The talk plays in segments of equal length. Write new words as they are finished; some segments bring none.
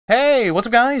Hey, what's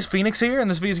up guys? Phoenix here,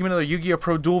 and this video is going to be another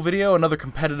YGOpro Duel video, another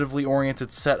competitively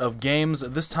oriented set of games,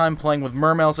 this time playing with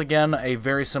mermails again, a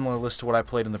very similar list to what I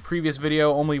played in the previous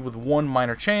video, only with one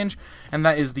minor change, and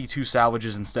that is the two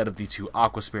salvages instead of the two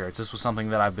aqua spirits. This was something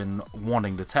that I've been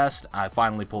wanting to test. I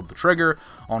finally pulled the trigger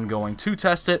on going to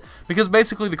test it, because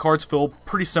basically the cards fill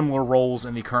pretty similar roles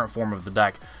in the current form of the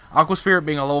deck. Aqua Spirit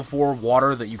being a level 4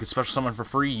 water that you could special summon for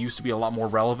free used to be a lot more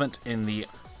relevant in the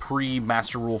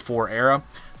pre-Master Rule 4 era.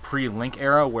 Pre-Link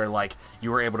era, where like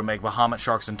you were able to make Bahamut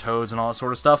sharks and toads and all that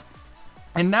sort of stuff.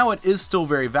 And now it is still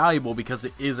very valuable because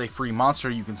it is a free monster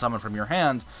you can summon from your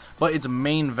hand, but its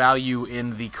main value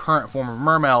in the current form of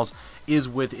mermails is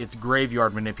with its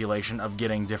graveyard manipulation of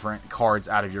getting different cards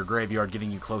out of your graveyard,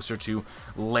 getting you closer to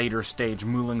later stage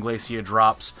Moulin Glacier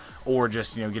drops, or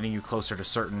just, you know, getting you closer to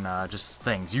certain just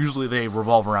things. Usually they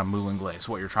revolve around Moulin Glacier,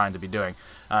 what you're trying to be doing.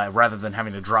 Rather than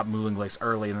having to drop Moulin Glacier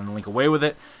early and then link away with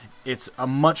it, it's a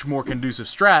much more conducive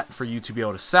strat for you to be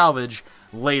able to salvage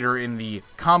later in the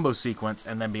combo sequence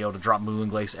and then be able to drop Moulin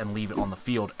Glacier and leave it on the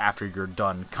field after you're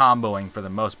done comboing for the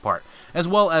most part. As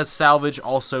well as salvage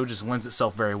also just lends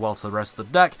itself very well to the rest of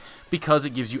the deck because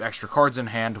it gives you extra cards in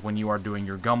hand when you are doing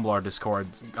your Gumblar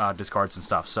discards and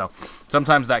stuff. So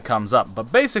sometimes that comes up.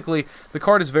 But basically, the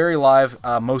card is very live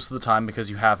most of the time because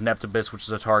you have Neptibus, which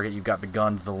is a target. You've got the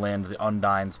Gund, the Lind, the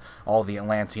Undines, all the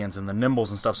Atlanteans, and the Nimbles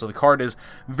and stuff. So the card is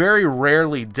very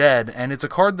rarely dead, and it's a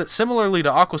card that, similarly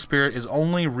to Aqua Spirit, is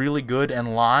only really good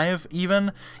and live,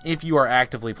 even if you are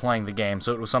actively playing the game.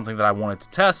 So it was something that I wanted to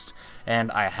test,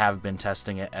 and I have been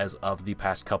testing it as of the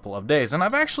past couple of days, and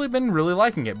I've actually been really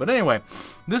liking it. But anyway,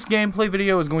 this gameplay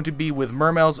video is going to be with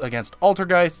mermails against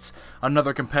Altergeists,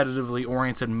 another competitively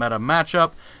oriented meta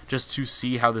matchup, just to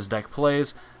see how this deck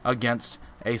plays against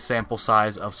a sample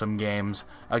size of some games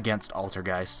against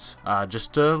Altergeists,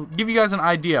 just to give you guys an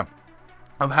idea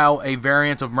of how a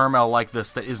variant of mermail like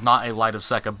this that is not a Light of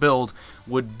Sekka build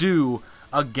would do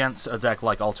against a deck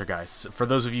like Altergeists. For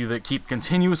those of you that keep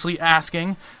continuously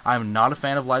asking, I'm not a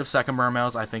fan of Light of Sekka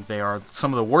mermails. I think they are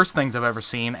some of the worst things I've ever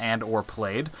seen and or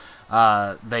played.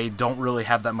 They don't really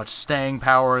have that much staying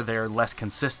power. They're less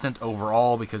consistent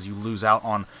overall because you lose out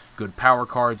on good power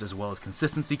cards as well as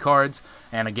consistency cards.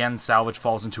 And again, salvage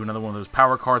falls into another one of those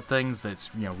power card things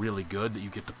that's, you know, really good that you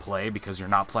get to play because you're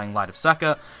not playing Light of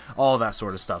Sekka, all that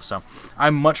sort of stuff. So I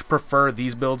much prefer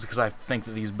these builds because I think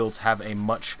that these builds have a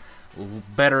much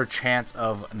better chance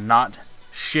of not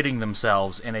shitting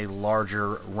themselves in a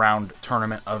larger round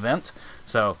tournament event.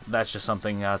 So that's just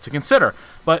something to consider.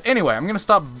 But anyway, I'm going to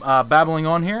stop babbling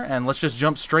on here, and let's just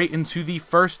jump straight into the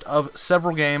first of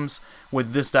several games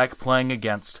with this deck playing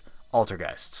against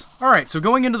Altergeists. Alright, so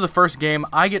going into the first game,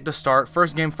 I get to start.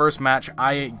 First game, first match.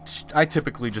 I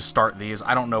typically just start these.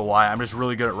 I don't know why. I'm just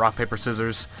really good at rock, paper,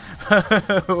 scissors,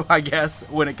 I guess,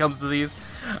 when it comes to these.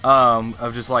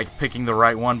 Of just like picking the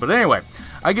right one. But anyway,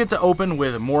 I get to open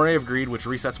with Moray of Greed, which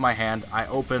resets my hand. I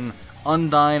open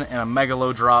Undine and a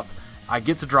Megalo drop. I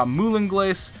get to drop Moulin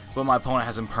Glacier, but my opponent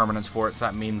has impermanence for it, so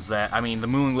that means that, I mean, the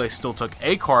Moulin Glacier still took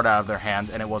a card out of their hand,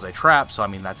 and it was a trap, so I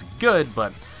mean, that's good,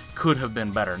 but could have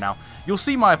been better. Now, you'll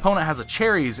see my opponent has a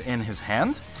Cherries in his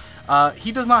hand.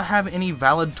 He does not have any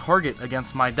valid target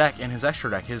against my deck in his extra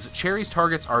deck. His Cherries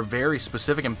targets are very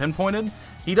specific and pinpointed.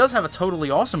 He does have a Totally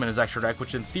Awesome in his extra deck,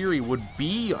 which in theory would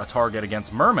be a target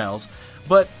against mermails,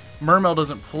 but Mermail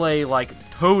doesn't play like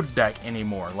Toad deck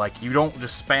anymore. Like, you don't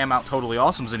just spam out Totally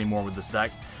Awesomes anymore with this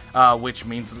deck, which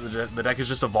means that the deck has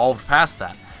just evolved past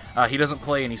that. He doesn't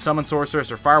play any Summon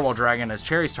Sorceress or Firewall Dragon as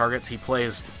Cherries targets. He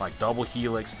plays like Double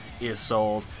Helix, Is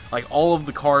Sold, like all of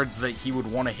the cards that he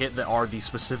would want to hit that are the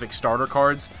specific starter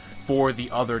cards for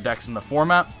the other decks in the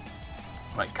format,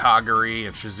 like Kagari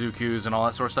and Shizuku's and all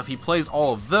that sort of stuff. He plays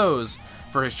all of those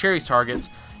for his Cherries targets.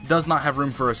 Does not have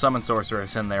room for a Summon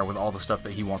Sorceress in there with all the stuff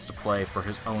that he wants to play for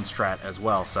his own strat as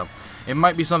well. So it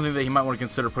might be something that he might want to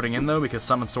consider putting in, though, because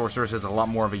Summon Sorceress is a lot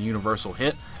more of a universal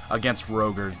hit against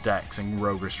Roger decks and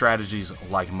Roger strategies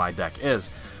like my deck is.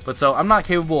 But so I'm not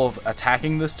capable of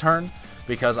attacking this turn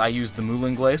because I used the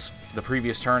Moulin Glacier the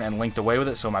previous turn and linked away with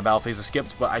it, so my battle phase is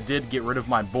skipped. But I did get rid of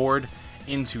my board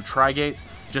into Trigate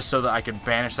just so that I could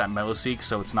banish that Meloseek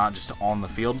so it's not just on the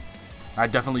field. I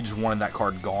definitely just wanted that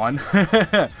card gone.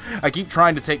 I keep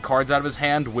trying to take cards out of his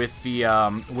hand with the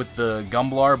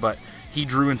Gumblar, but he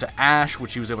drew into Ash,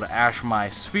 which he was able to Ash my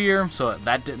Sphere, so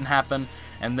that didn't happen.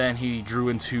 And then he drew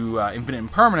into Infinite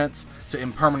Impermanence to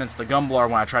Impermanence the Gumblar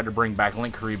when I tried to bring back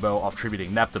Link Karibo off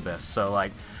tributing Neptibus. So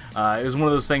like, it was one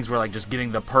of those things where like just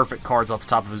getting the perfect cards off the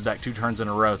top of his deck 2 turns in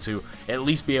a row to at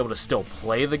least be able to still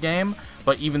play the game.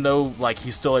 But even though like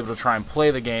he's still able to try and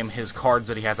play the game, his cards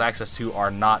that he has access to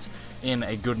are not in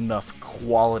a good enough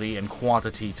quality and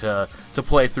quantity to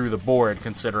play through the board,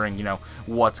 considering, you know,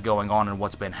 what's going on and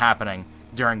what's been happening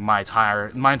during my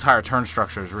entire turn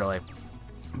structures, really.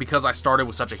 Because I started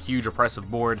with such a huge oppressive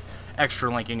board,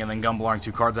 extra linking and then gumblaring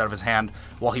 2 cards out of his hand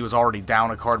while he was already down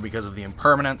a card because of the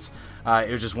impermanence.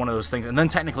 It was just one of those things, and then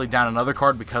technically down another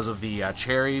card because of the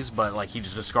cherries, but like he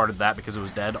just discarded that because it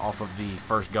was dead off of the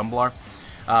first gumblar.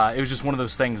 It was just one of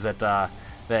those things that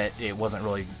that it wasn't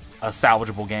really a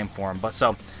salvageable game for him. But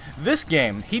so this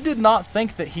game, he did not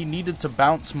think that he needed to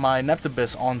bounce my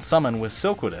Neptibus on summon with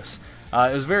Silquidus.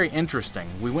 It was very interesting.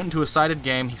 We went into a sided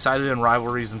game. He sided in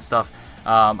rivalries and stuff.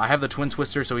 I have the Twin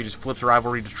Twister, so he just flips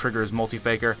rivalry to trigger his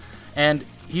multi-faker, and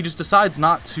he just decides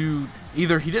not to.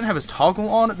 Either he didn't have his toggle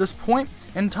on at this point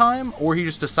in time, or he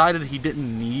just decided he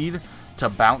didn't need to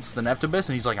bounce the Neptibus,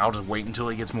 and he's like, I'll just wait until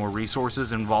he gets more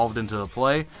resources involved into the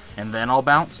play, and then I'll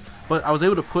bounce. But I was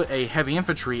able to put a heavy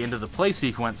infantry into the play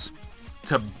sequence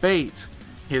to bait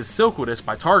his Silquidus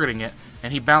by targeting it,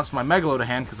 and he bounced my Megalo to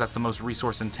hand because that's the most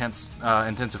resource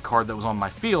intensive card that was on my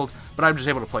field, but I'm just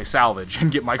able to play salvage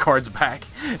and get my cards back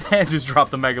and just drop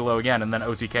the Megalo again and then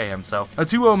OTK him. So a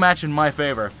 2-0 match in my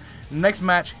favor. Next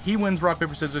match, he wins rock,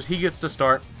 paper, scissors. He gets to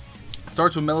start.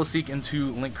 Starts with Meloseek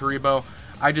into Link Karibo.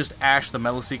 I just Ash the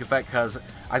Meloseek effect because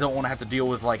I don't want to have to deal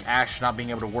with like Ash not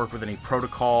being able to work with any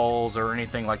protocols or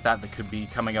anything like that that could be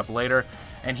coming up later.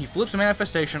 And he flips a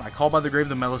manifestation. I call by the grave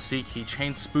of the Meloseek. He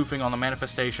chains spoofing on the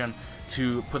manifestation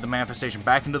to put the manifestation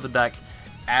back into the deck,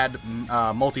 add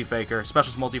multi-faker,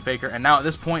 specials multi-faker, and now at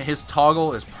this point his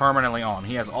toggle is permanently on.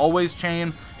 He has always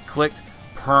chain clicked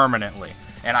permanently.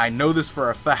 And I know this for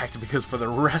a fact because for the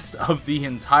rest of the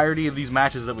entirety of these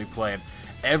matches that we played,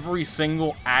 every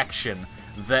single action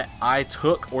that I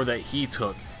took or that he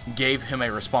took gave him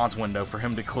a response window for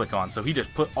him to click on. So he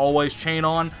just put always chain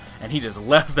on and he just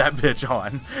left that bitch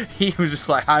on. He was just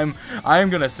like, I'm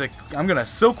gonna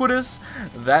Silquidus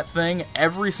that thing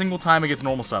every single time it gets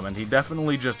normal summoned. He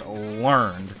definitely just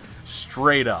learned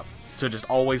straight up to just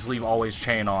always leave always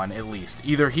chain on, at least.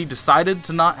 Either he decided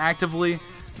to not actively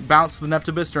bounce the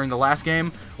Neptibus during the last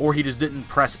game, or he just didn't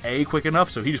press A quick enough,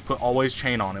 so he just put always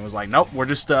chain on. It was like, nope, we're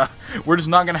just not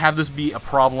gonna have this be a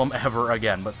problem ever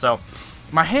again. But so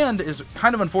my hand is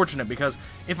kind of unfortunate because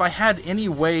if I had any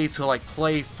way to like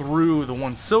play through the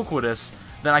one Silquidus,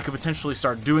 then I could potentially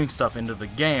start doing stuff into the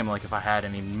game, like if I had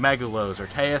any Megalos or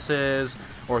Chaoses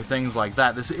or things like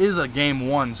that. This is a game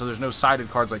 1, so there's no sided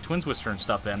cards like Twin Twister and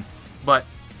stuff in, but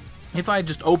if I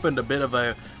just opened a bit of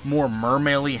a more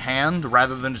mermail-y hand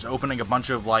rather than just opening a bunch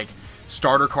of like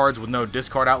starter cards with no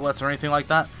discard outlets or anything like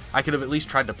that, I could have at least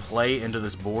tried to play into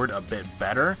this board a bit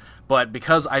better. But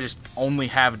because I just only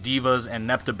have Divas and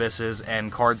Neptibuses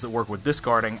and cards that work with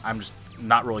discarding, I'm just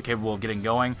not really capable of getting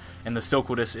going, and the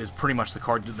Silquidus is pretty much the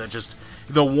card that just,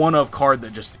 the one-of card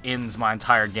that just ends my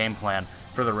entire game plan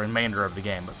for the remainder of the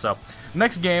game. But so,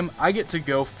 next game, I get to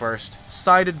go first.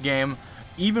 Sided game.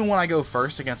 Even when I go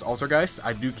first against ALTERGEIST,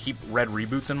 I do keep red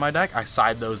reboots in my deck. I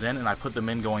side those in, and I put them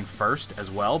in going first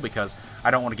as well, because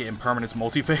I don't want to get impermanence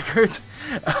multi-fakered.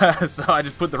 So I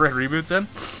just put the red reboots in.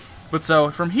 But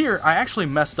so, from here, I actually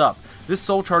messed up. This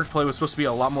Soul Charge play was supposed to be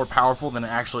a lot more powerful than it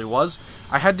actually was.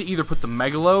 I had to either put the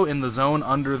Megalo in the zone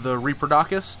under the Reaper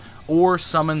or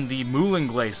summon the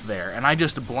Moulinglace there, and I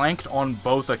just blanked on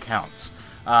both accounts.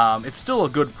 It's still a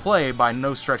good play by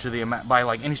no stretch of the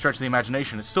any stretch of the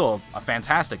imagination. It's still a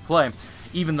fantastic play.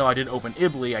 Even though I did open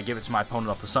Ibly, I give it to my opponent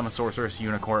off the Summon Sorceress,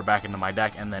 Unicorn it back into my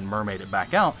deck, and then Mermaid it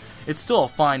back out. It's still a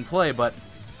fine play, but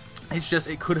it's just,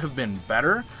 it could have been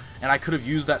better, and I could have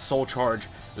used that Soul Charge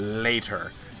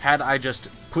later. Had I just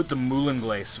put the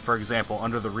Moulinglace, for example,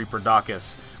 under the Reaper,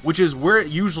 which is where it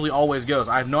usually always goes.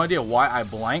 I have no idea why I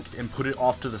blanked and put it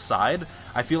off to the side.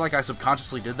 I feel like I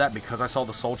subconsciously did that because I saw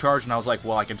the Soul Charge and I was like,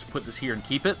 well, I can just put this here and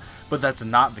keep it, but that's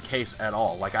not the case at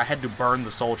all. Like, I had to burn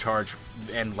the Soul Charge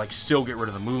and, like, still get rid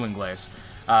of the Moulinglace.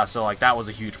 So, like, that was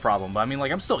a huge problem. But, I mean,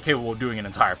 like, I'm still capable of doing an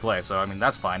entire play, so, I mean,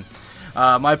 that's fine.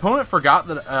 My opponent forgot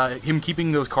that him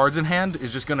keeping those cards in hand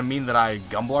is just going to mean that I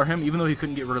Gumblar him, even though he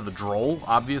couldn't get rid of the Droll,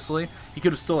 obviously. He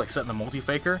could have still, like, set the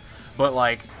multi-faker, but,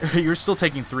 like, you're still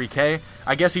taking 3k.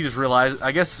 I guess he just realized,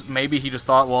 I guess maybe he just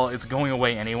thought, well, it's going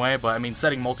away anyway, but, I mean,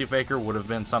 setting multi-faker would have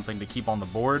been something to keep on the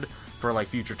board for, like,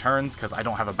 future turns, because I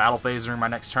don't have a Battle Phase during my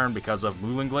next turn because of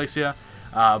Moulinglacia,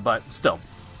 but still,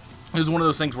 it was one of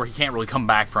those things where he can't really come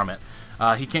back from it.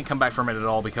 He can't come back from it at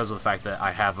all because of the fact that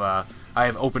I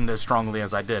have opened as strongly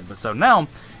as I did. But so now,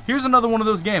 here's another one of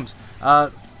those games.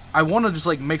 I want to just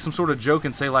like make some sort of joke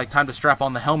and say like time to strap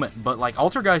on the helmet, but like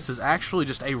ALTERGEIST is actually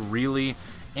just a really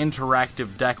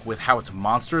interactive deck with how its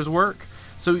monsters work.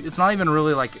 So it's not even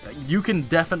really like, you can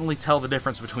definitely tell the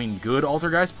difference between good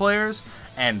Altergeist players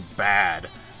and bad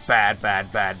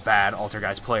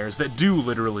Altergeist players that do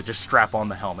literally just strap on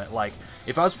the helmet. Like,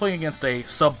 if I was playing against a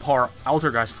subpar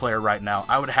Altergeist player right now,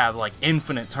 I would have like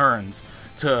infinite turns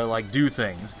to like do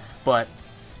things, but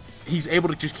he's able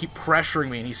to just keep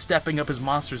pressuring me, and he's stepping up his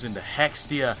monsters into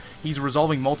Hextia. He's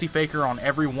resolving Multifaker on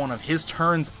every one of his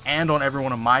turns and on every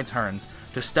one of my turns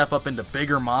to step up into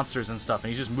bigger monsters and stuff, and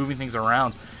he's just moving things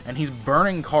around, and he's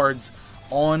burning cards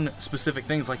on specific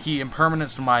things. Like, he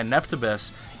impermanenced my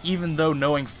Neptibus, even though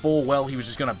knowing full well he was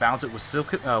just going to bounce it with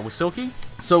Silky.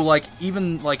 So, like,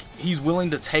 even, like, he's willing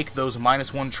to take those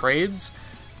 -1 trades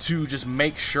to just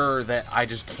make sure that I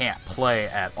just can't play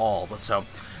at all. But so,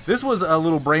 this was a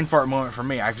little brain fart moment for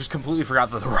me. I just completely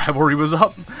forgot that the rivalry was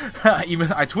up.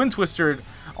 Even I twin twisted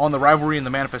on the rivalry and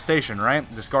the manifestation,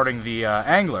 right? Discarding the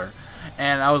angler.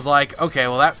 And I was like, okay,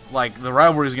 well, that, like, the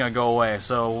rivalry is going to go away,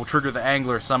 so we'll trigger the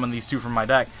angler, summon these two from my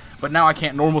deck. But now I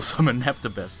can't normal summon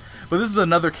Neptibus. But this is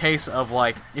another case of,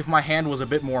 like, if my hand was a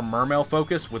bit more Mermail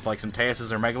focused with, like, some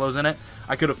Teases or Megalos in it,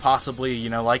 I could have possibly, you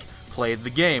know, like, played the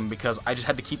game, because I just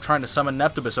had to keep trying to summon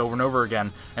Neptibus over and over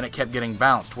again, and it kept getting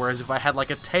bounced. Whereas if I had, like,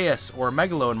 a Teas or a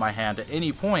Megalo in my hand at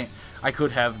any point, I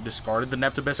could have discarded the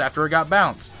Neptibus after it got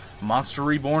bounced, Monster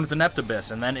Reborn the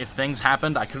Neptibus, and then if things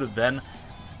happened, I could have then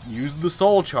used the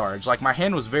Soul Charge. Like, my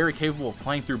hand was very capable of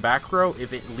playing through back row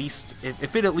if it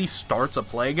at least starts a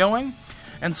play going.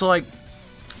 And so, like,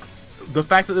 the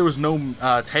fact that there was no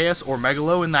Teas or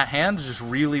Megalo in that hand just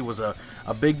really was a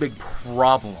big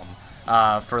problem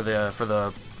for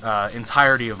the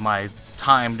entirety of my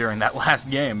time during that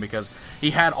last game, because he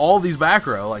had all these back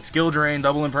row, like Skill Drain,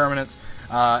 Double Impermanence,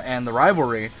 and the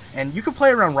Rivalry, and you can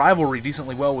play around Rivalry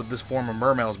decently well with this form of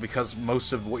Mermails, because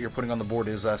most of what you're putting on the board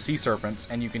is Sea Serpents,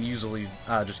 and you can usually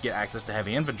just get access to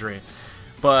heavy infantry.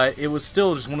 But it was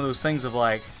still just one of those things of,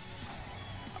 like,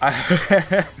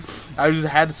 I just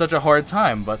had such a hard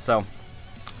time. But so,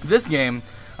 this game,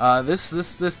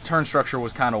 this turn structure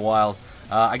was kind of wild.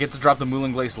 I get to drop the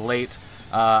Moulinglace late.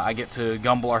 I get to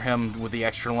Gumblar him with the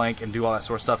extra link and do all that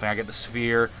sort of stuff, and I get the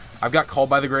Sphere. I've got Call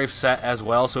by the Grave set as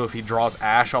well, so if he draws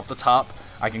Ash off the top,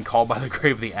 I can Call by the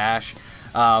Grave the Ash.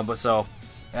 But so,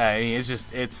 I mean, it's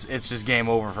just game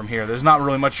over from here. There's not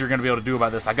really much you're going to be able to do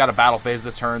about this. I've got a Battle Phase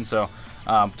this turn, so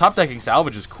top decking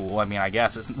Salvage is cool. I mean, I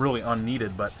guess it's really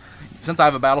unneeded, but since I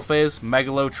have a Battle Phase,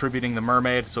 Megalo tributing the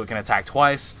Mermaid so it can attack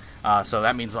twice. So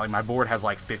that means, like, my board has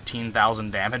like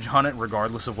 15,000 damage on it,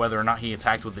 regardless of whether or not he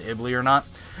attacked with the Ibli or not.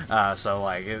 So,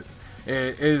 like,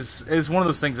 it is one of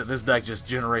those things that this deck just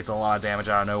generates a lot of damage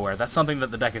out of nowhere. That's something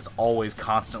that the deck has always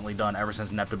constantly done ever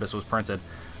since Neptibus was printed,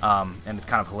 and it's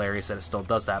kind of hilarious that it still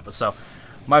does that. But so,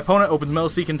 my opponent opens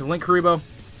Metalseek into Link Karibo,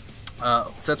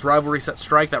 sets Rivalry, sets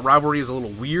Strike. That Rivalry is a little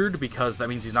weird because that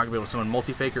means he's not going to be able to summon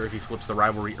Multifaker if he flips the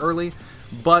Rivalry early.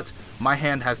 But my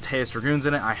hand has Teas Dragoons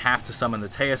in it. I have to summon the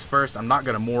Teas first. I'm not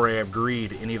going to Moray of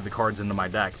Greed any of the cards into my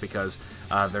deck because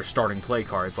they're starting play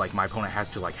cards. Like, my opponent has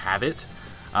to, like, have it.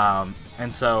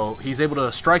 And so he's able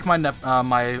to strike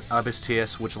my Abyss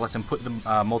Teas, which lets him put the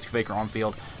Multifaker on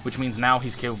field, which means now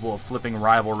he's capable of flipping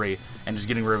Rivalry and just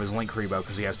getting rid of his Link Karibo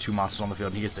because he has two monsters on the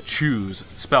field, and he gets to choose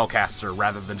Spellcaster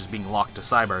rather than just being locked to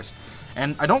Cyberse.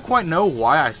 And I don't quite know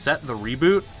why I set the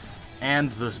Reboot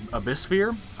and the Abyss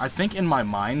Sphere. I think in my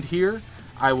mind here,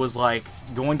 I was, like,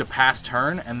 going to pass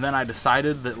turn, and then I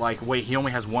decided that, like, wait, he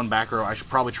only has one back row, I should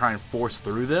probably try and force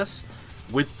through this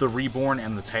with the Reborn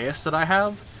and the Teas that I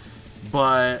have.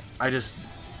 But since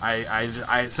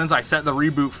I set the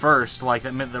Reboot first, like,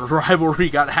 that meant the Rivalry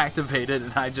got activated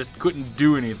and I just couldn't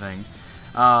do anything.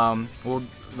 Well,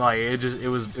 like, it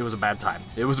was a bad time.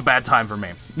 It was a bad time for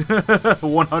me.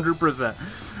 100%.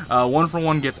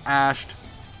 1-for-1 gets ashed.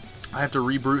 I have to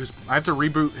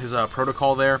reboot his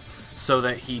protocol there so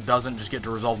that he doesn't just get to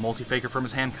resolve Multifaker from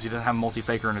his hand because he doesn't have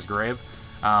Multifaker in his grave.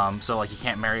 So, like, he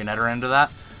can't Marionette her into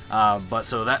that. But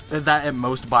so that at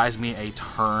most buys me a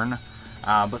turn.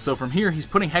 But so from here, he's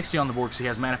putting Hexia on the board because he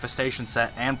has Manifestation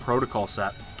set and Protocol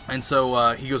set. And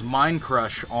so he goes Mind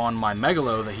Crush on my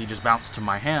Megalo that he just bounced to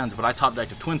my hand, but I top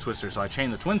decked a Twin Twister, so I chain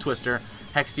the Twin Twister.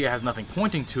 Hexia has nothing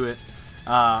pointing to it,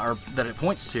 or that it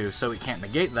points to, so it can't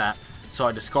negate that. So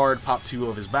I discard, pop 2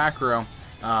 of his back row,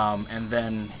 and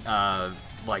then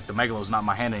like, the Megalo's not in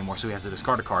my hand anymore, so he has to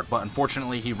discard a card. But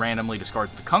unfortunately, he randomly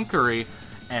discards the Kunkery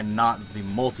and not the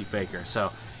Multifaker.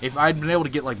 So if I'd been able to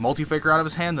get, like, Multifaker out of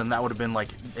his hand, then that would have been, like,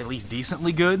 at least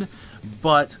decently good.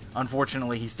 But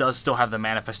unfortunately, he does still have the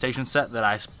Manifestation set that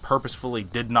I purposefully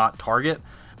did not target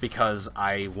because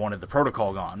I wanted the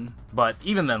protocol gone. But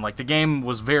even then, like, the game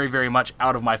was very, very much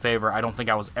out of my favor. I don't think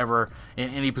I was ever in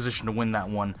any position to win that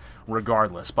one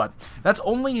regardless. But that's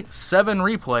only 7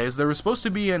 replays. There was supposed to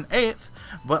be an 8th,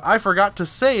 but I forgot to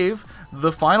save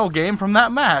the final game from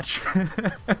that match.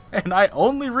 And I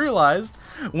only realized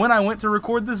when I went to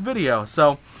record this video.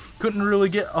 So couldn't really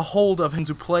get a hold of him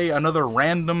to play another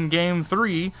random game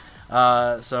 3.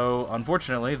 So,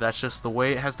 unfortunately, that's just the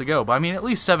way it has to go. But, I mean, at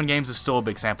least 7 games is still a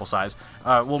big sample size.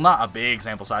 Well, not a big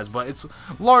sample size, but it's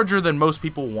larger than most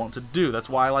people want to do. That's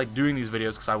why I like doing these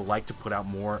videos, because I would like to put out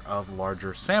more of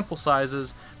larger sample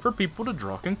sizes for people to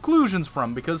draw conclusions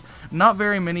from, because not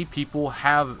very many people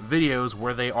have videos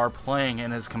where they are playing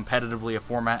in as competitively a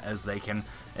format as they can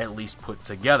at least put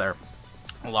together.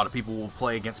 A lot of people will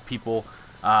play against people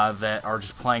that are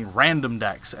just playing random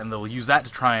decks, and they'll use that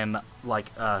to try and,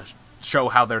 like, show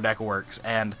how their deck works,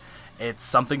 and it's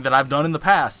something that I've done in the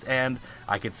past, and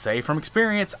I could say from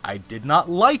experience, I did not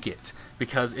like it,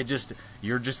 because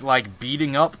you're just, like,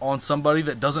 beating up on somebody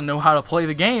that doesn't know how to play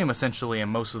the game, essentially, in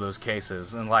most of those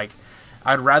cases, and, like,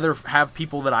 I'd rather have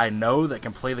people that I know that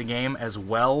can play the game as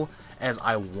well as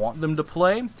I want them to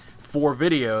play for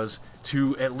videos,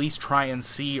 to at least try and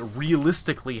see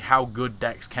realistically how good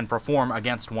decks can perform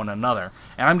against one another.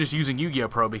 And I'm just using Yu-Gi-Oh!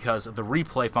 Pro because the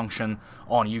replay function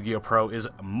on Yu-Gi-Oh! Pro is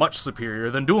much superior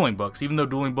than Dueling Books. Even though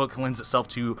Dueling Book lends itself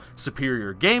to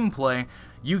superior gameplay,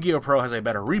 Yu-Gi-Oh! Pro has a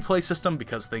better replay system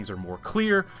because things are more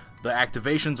clear, the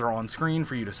activations are on screen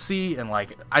for you to see, and,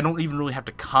 like, I don't even really have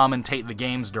to commentate the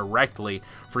games directly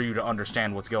for you to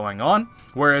understand what's going on.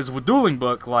 Whereas with Dueling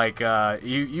Book, like,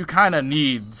 you kind of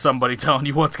need somebody telling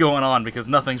you what's going on, because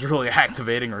nothing's really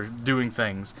activating or doing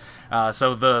things.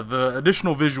 So the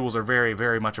additional visuals are very,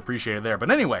 very much appreciated there. But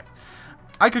anyway,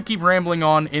 I could keep rambling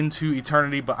on into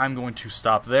eternity, but I'm going to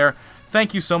stop there.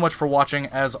 Thank you so much for watching.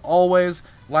 As always,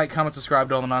 like, comment, subscribe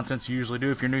to all the nonsense you usually do.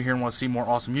 If you're new here and want to see more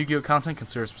awesome Yu-Gi-Oh! Content,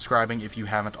 consider subscribing if you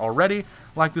haven't already.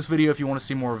 Like this video if you want to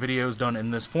see more videos done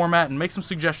in this format, and make some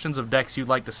suggestions of decks you'd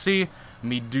like to see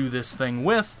me do this thing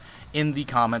with in the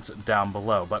comments down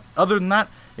below. But other than that,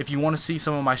 if you want to see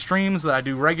some of my streams that I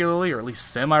do regularly, or at least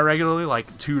semi-regularly,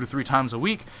 like 2 to 3 times a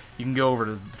week, you can go over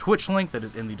to the Twitch link that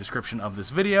is in the description of this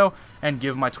video, and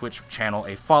give my Twitch channel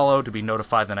a follow to be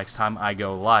notified the next time I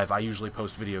go live. I usually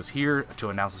post videos here to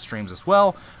announce the streams as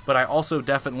well, but I also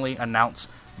definitely announce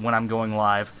when I'm going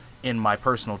live in my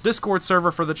personal Discord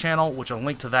server for the channel, which a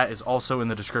link to that is also in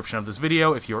the description of this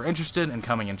video if you're interested in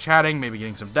coming and chatting, maybe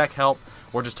getting some deck help,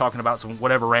 or just talking about some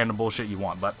whatever random bullshit you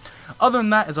want. But other than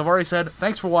that, as I've already said,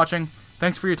 thanks for watching,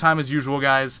 thanks for your time as usual,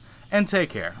 guys, and take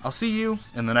care. I'll see you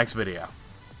in the next video.